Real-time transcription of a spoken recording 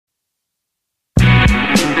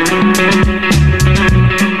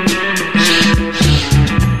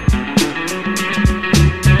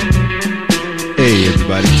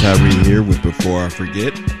before I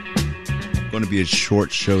forget, going to be a short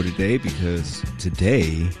show today because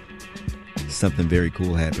today something very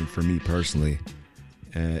cool happened for me personally.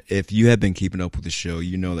 If you have been keeping up with the show,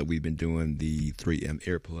 you know that we've been doing the 3M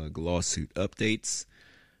Earplug lawsuit updates.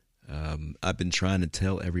 I've been trying to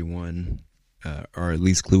tell everyone, or at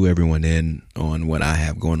least clue everyone in on what I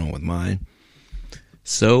have going on with mine.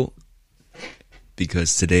 So,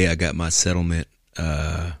 because today I got my settlement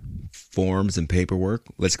forms and paperwork,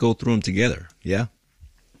 let's go through them together, yeah?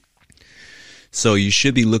 So you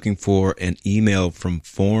should be looking for an email from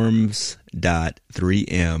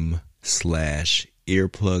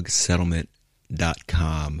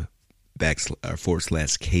forms.3m/earplugsettlement.com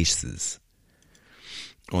 /cases.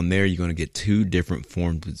 On there, you're going to get two different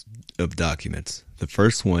forms of documents. The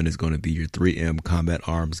first one is going to be your 3M Combat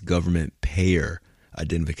Arms Government Payer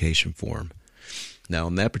Identification Form. Now,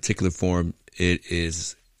 on that particular form, it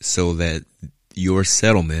is so that your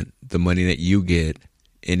settlement, the money that you get,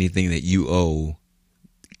 anything that you owe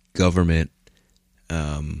government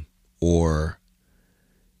or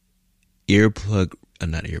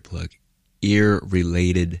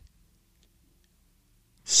ear-related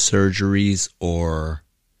surgeries or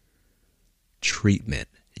treatment,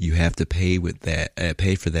 you have to pay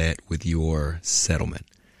for that with your settlement.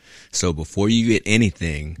 So before you get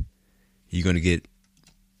anything, you're going to get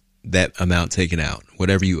that amount taken out,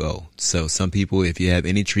 whatever you owe. So some people, if you have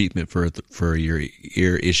any treatment for your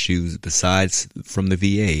ear issues besides from the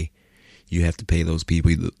VA, you have to pay those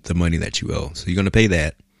people the money that you owe. So you're going to pay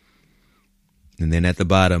that. And then at the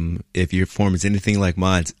bottom, if your form is anything like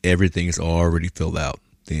mine, everything is already filled out,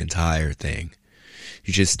 the entire thing.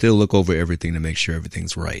 You should still look over everything to make sure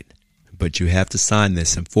everything's right. But you have to sign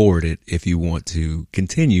this and forward it if you want to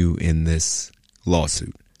continue in this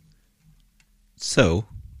lawsuit. So,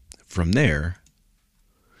 from there,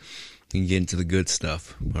 you can get into the good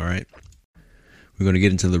stuff, all right? We're going to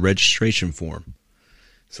get into the registration form.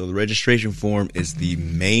 So the registration form is the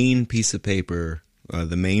main piece of paper,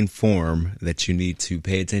 the main form that you need to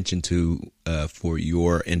pay attention to for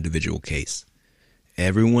your individual case.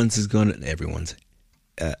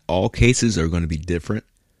 All cases are going to be different.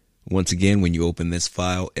 Once again, when you open this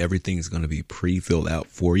file, everything is going to be pre-filled out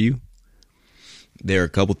for you. There are a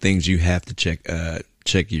couple things you have to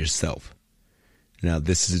check yourself. Now,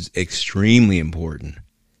 this is extremely important.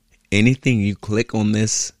 Anything you click on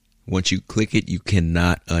this, once you click it, you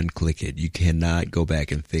cannot unclick it. You cannot go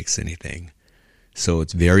back and fix anything. So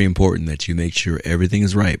it's very important that you make sure everything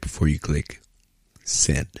is right before you click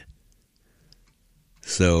send.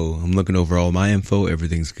 So I'm looking over all my info.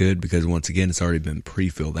 Everything's good because, once again, it's already been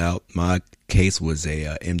pre-filled out. My case was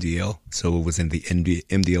a MDL, so it was in the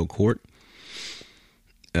MDL court.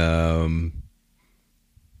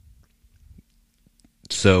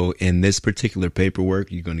 So in this particular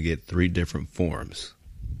paperwork, you're going to get three different forms.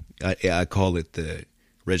 I call it the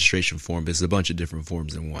registration form, but it's a bunch of different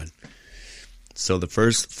forms in one. So the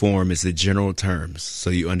first form is the general terms. So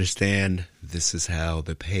you understand this is how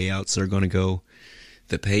the payouts are going to go.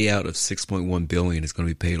 The payout of $6.1 billion is going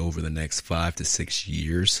to be paid over the next 5 to 6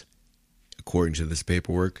 years, according to this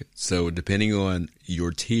paperwork. So depending on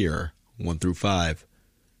your tier, 1 through 5,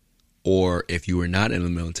 or if you were not in the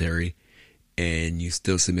military and you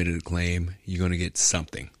still submitted a claim, you're going to get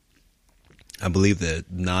something. I believe the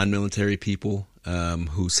non-military people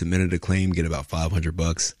who submitted a claim get about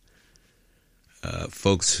 $500.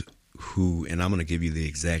 Folks who, and I'm going to give you the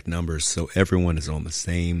exact numbers so everyone is on the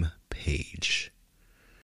same page.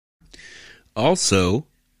 Also,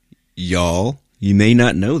 y'all, you may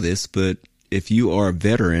not know this, but if you are a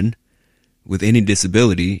veteran with any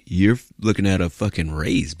disability, you're looking at a fucking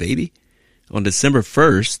raise, baby. On December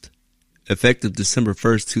 1st, effective December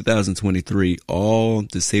 1st, 2023, all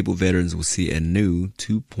disabled veterans will see a new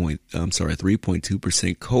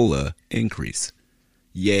 3.2% COLA increase.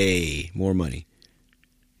 Yay, more money.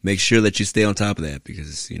 Make sure that you stay on top of that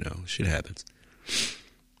because, shit happens.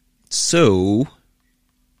 So,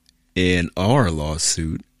 in our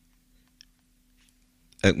lawsuit,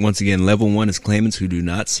 once again, level 1 is claimants who do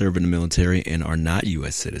not serve in the military and are not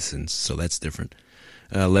U.S. citizens, so that's different.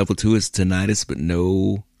 Level 2 is tinnitus but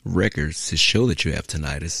no records to show that you have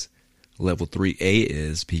tinnitus. Level 3A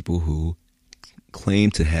is people who claim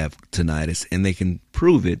to have tinnitus and they can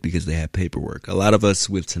prove it because they have paperwork. A lot of us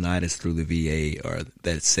with tinnitus through the VA are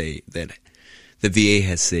that say that the VA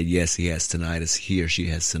has said, yes, he has tinnitus, he or she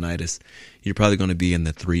has tinnitus. You're probably going to be in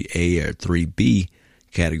the 3A or 3B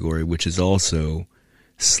category, which is also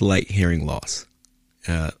slight hearing loss.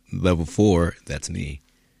 Level 4, that's me.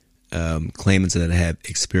 Claimants that have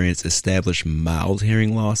experienced established mild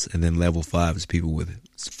hearing loss. And then level 5 is people with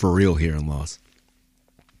for real hearing loss.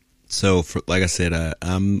 So, like I said,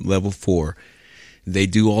 I'm level 4. They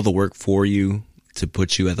do all the work for you to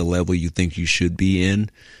put you at the level you think you should be in,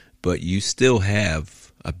 but you still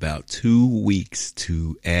have about 2 weeks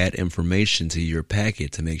to add information to your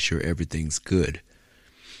packet to make sure everything's good.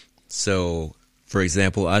 So, for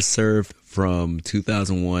example, I served from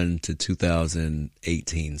 2001 to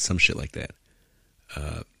 2018, some shit like that.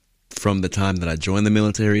 From the time that I joined the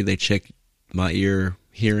military, they check my ear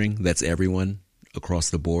hearing. That's everyone across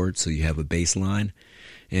the board, so you have a baseline.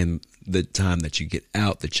 And the time that you get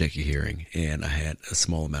out, they check your hearing. And I had a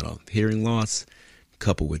small amount of hearing loss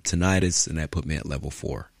coupled with tinnitus, and that put me at level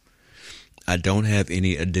 4. I don't have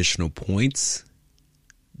any additional points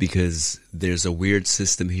because there's a weird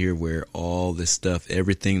system here where all this stuff,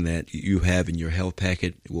 everything that you have in your health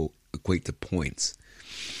packet will equate to points.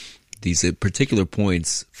 These particular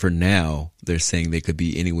points, for now, they're saying they could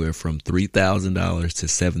be anywhere from $3,000 to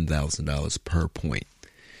 $7,000 per point.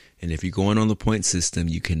 And if you're going on the point system,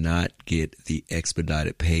 you cannot get the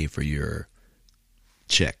expedited pay for your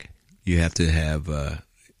check. You have to have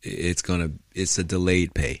it's a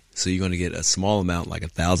delayed pay. So you're going to get a small amount, like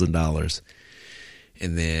 $1,000,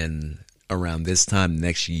 and then around this time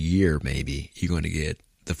next year, maybe you're going to get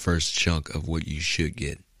the first chunk of what you should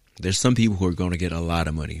get. There's some people who are going to get a lot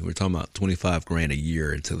of money. We're talking about $25,000 a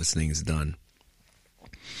year until this thing is done.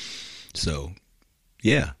 So,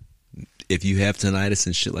 yeah, if you have tinnitus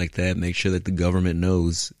and shit like that, make sure that the government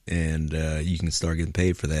knows, and you can start getting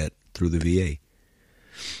paid for that through the VA.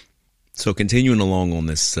 So continuing along on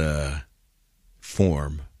this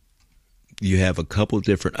form, you have a couple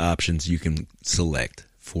different options you can select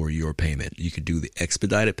for your payment. You could do the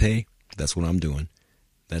expedited pay. That's what I'm doing.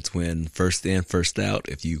 That's when first in, first out.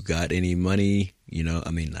 If you got any money, not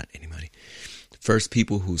any money. First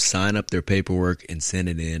people who sign up their paperwork and send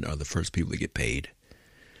it in are the first people to get paid.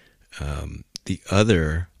 The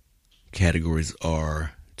other categories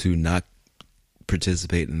are to not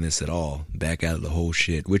participate in this at all, back out of the whole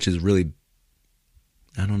shit, which is really,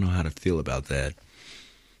 I don't know how to feel about that.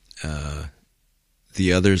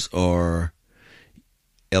 The others are,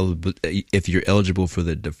 if you're eligible for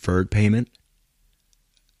the deferred payment,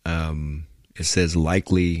 it says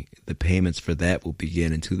likely the payments for that will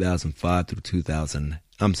begin in 2025 to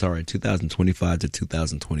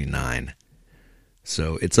 2029.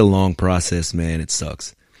 So it's a long process, man. It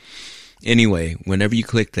sucks. Anyway, whenever you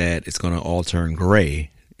click that, it's going to all turn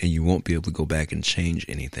gray, and you won't be able to go back and change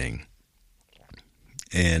anything.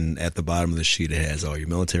 And at the bottom of the sheet, it has all your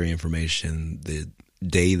military information, the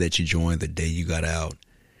day that you joined, the day you got out,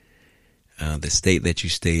 the state that you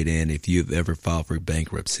stayed in, if you've ever filed for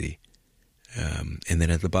bankruptcy. And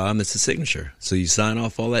then at the bottom, it's a signature. So you sign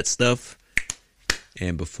off all that stuff,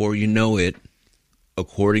 and before you know it,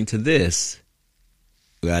 according to this,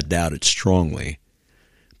 I doubt it strongly,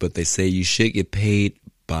 but they say you should get paid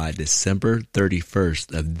by December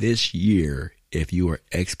 31st of this year if you are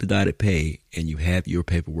expedited pay and you have your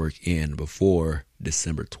paperwork in before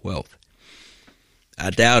December 12th.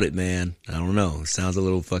 I doubt it, man. I don't know. It sounds a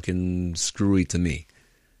little fucking screwy to me.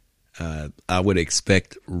 I would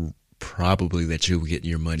expect probably that you'll get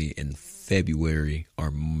your money in February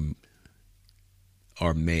or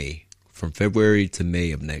May. From February to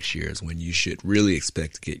May of next year is when you should really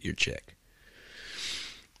expect to get your check.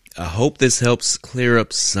 I hope this helps clear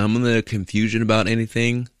up some of the confusion about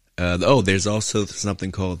anything. There's also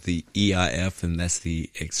something called the EIF, and that's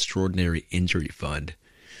the Extraordinary Injury Fund.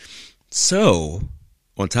 So,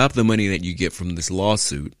 on top of the money that you get from this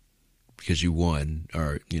lawsuit, because you won,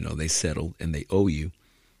 or, they settled and they owe you,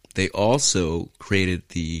 they also created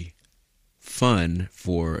the fund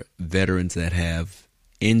for veterans that have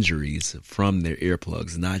injuries from their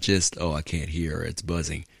earplugs. Not just, I can't hear or it's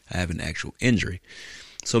buzzing. I have an actual injury.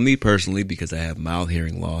 So me personally, because I have mild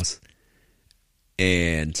hearing loss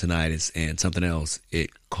and tinnitus and something else,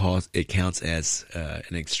 it counts as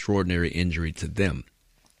an extraordinary injury to them.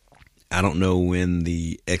 I don't know when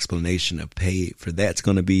the explanation of pay for that's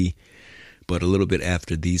going to be, but a little bit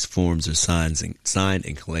after these forms are signed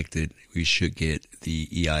and collected, we should get the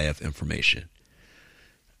EIF information,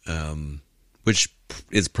 which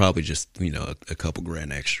is probably just, a couple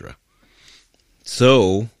grand extra.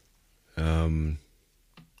 So,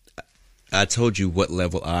 I told you what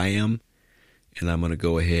level I am, and I'm going to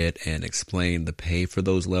go ahead and explain the pay for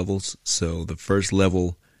those levels. So the first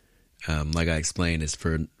level, like I explained, is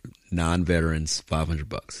for non-veterans,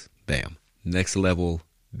 $500. Bam. Next level,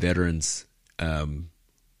 veterans,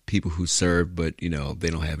 people who serve, but they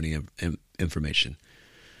don't have any information,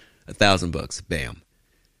 $1,000. Bam.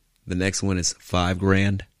 The next one is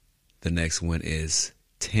 $5,000. The next one is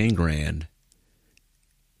 $10,000.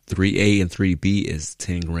 3A and 3B is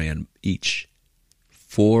 10 grand each.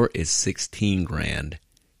 4 is 16 grand.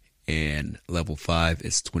 And level 5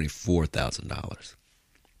 is $24,000.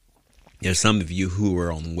 There's some of you who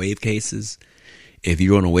are on wave cases. If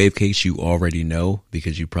you're on a wave case, you already know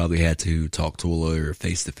because you probably had to talk to a lawyer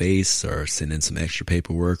face to face or send in some extra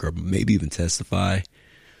paperwork or maybe even testify.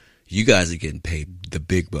 You guys are getting paid the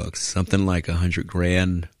big bucks, something like 100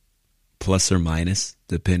 grand plus or minus,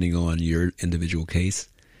 depending on your individual case.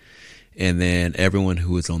 And then everyone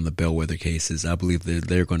who is on the bellwether cases, I believe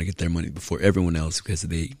they're going to get their money before everyone else because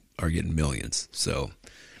they are getting millions. So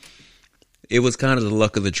it was kind of the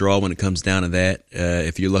luck of the draw when it comes down to that.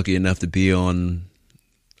 If you're lucky enough to be on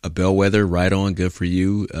a bellwether, right on, good for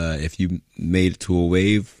you. If you made it to a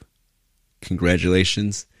wave,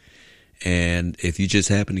 congratulations. And if you just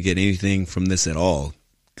happen to get anything from this at all,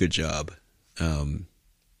 good job.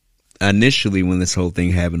 Initially, when this whole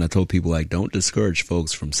thing happened, I told people, like, don't discourage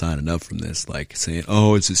folks from signing up from this, like saying,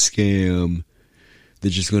 oh, it's a scam. They're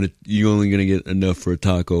just you're only going to get enough for a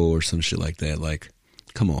taco or some shit like that. Like,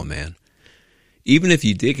 come on, man. Even if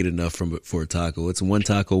you did get enough for a taco, it's one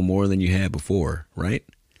taco more than you had before, right?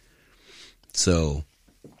 So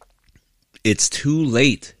it's too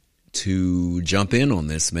late to jump in on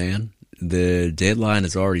this, man. The deadline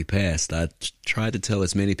is already passed. I tried to tell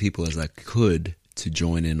as many people as I could to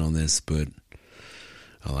join in on this, but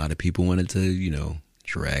a lot of people wanted to,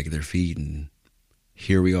 drag their feet, and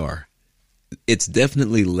here we are. It's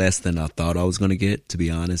definitely less than I thought I was going to get, to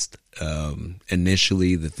be honest.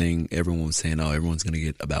 Initially, the thing, everyone was saying, oh, everyone's going to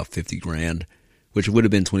get about 50 grand, which would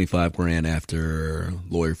have been 25 grand after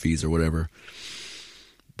lawyer fees or whatever.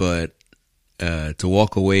 But to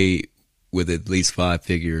walk away with at least 5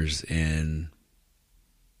 figures and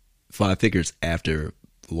 5 figures after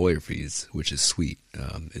lawyer fees, which is sweet,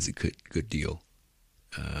 is a good deal.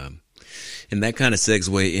 And that kind of segues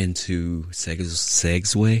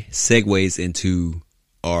into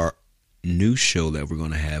our new show that we're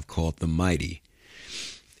going to have called The Mighty.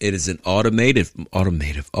 It is an automotive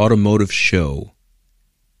show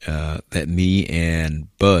that me and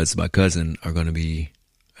Buzz, my cousin, are going to be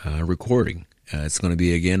recording. It's going to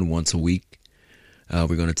be, again, once a week. We're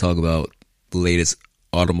going to talk about the latest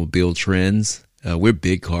automobile trends. We're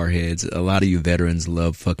big car heads. A lot of you veterans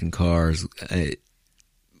love fucking cars.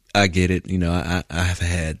 I get it. I've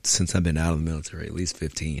had, since I've been out of the military, at least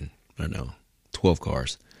 12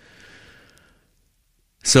 cars.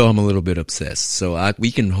 So I'm a little bit obsessed. So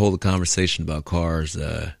we can hold a conversation about cars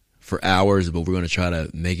for hours, but we're going to try to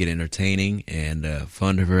make it entertaining and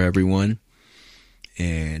fun for everyone.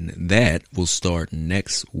 And that will start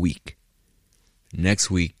next week. Next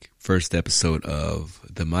week, first episode of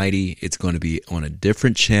The Mighty. It's going to be on a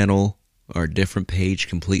different channel or a different page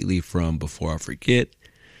completely from Before I Forget,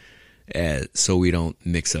 so we don't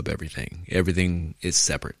mix up everything. Everything is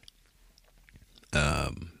separate.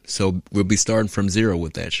 So we'll be starting from zero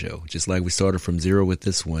with that show, just like we started from zero with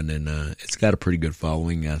this one, and it's got a pretty good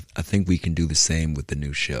following. I think we can do the same with the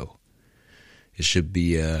new show. It should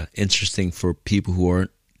be interesting for people who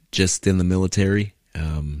aren't just in the military.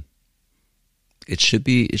 It should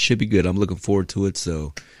be good. I'm looking forward to it.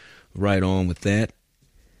 So right on with that.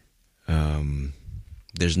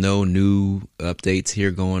 There's no new updates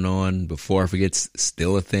here going on. Before I Forget,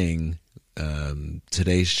 still a thing.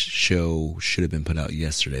 Today's show should have been put out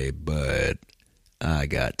yesterday, but I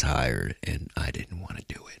got tired and I didn't want to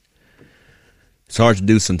do it. It's hard to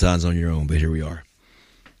do sometimes on your own, but here we are.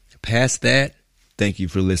 Past that, thank you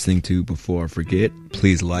for listening to Before I Forget.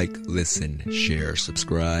 Please like, listen, share,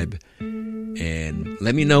 subscribe, and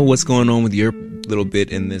let me know what's going on with your little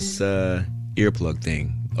bit in this earplug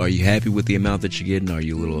thing. Are you happy with the amount that you're getting? Are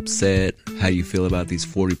you a little upset? How you feel about these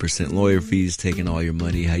 40% lawyer fees taking all your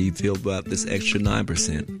money? How you feel about this extra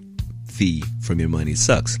 9% fee from your money? It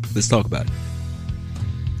sucks. Let's talk about it.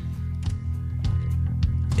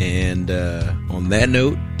 And on that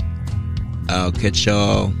note, I'll catch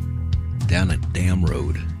y'all down a damn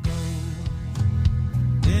road.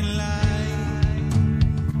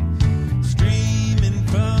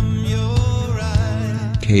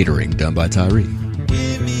 Catering done by Tyree.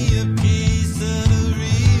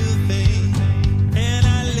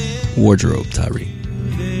 Wardrobe Tyree.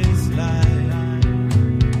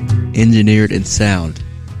 Engineered and sound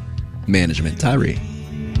management Tyree.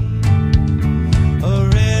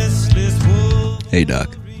 Hey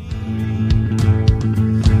Doc.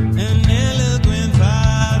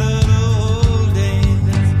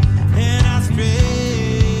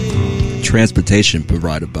 Transportation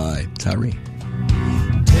provided by Tyree.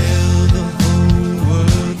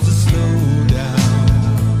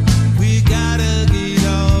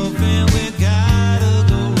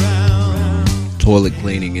 toilet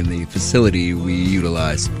cleaning in the facility, we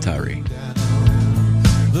utilize Tyree.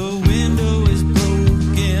 The window is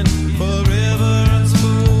broken, forever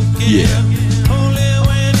unspoken. Yeah. Only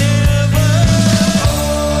whenever.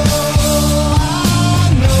 Oh, I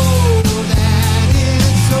know that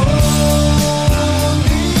it's only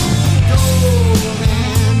gold,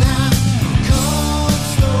 and I've come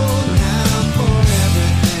slow down for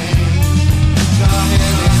everything. Go ahead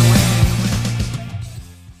and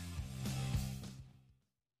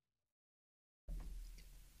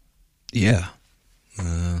Yeah.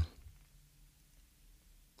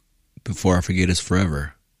 Before I forget, it's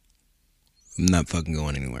forever. I'm not fucking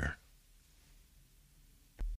going anywhere.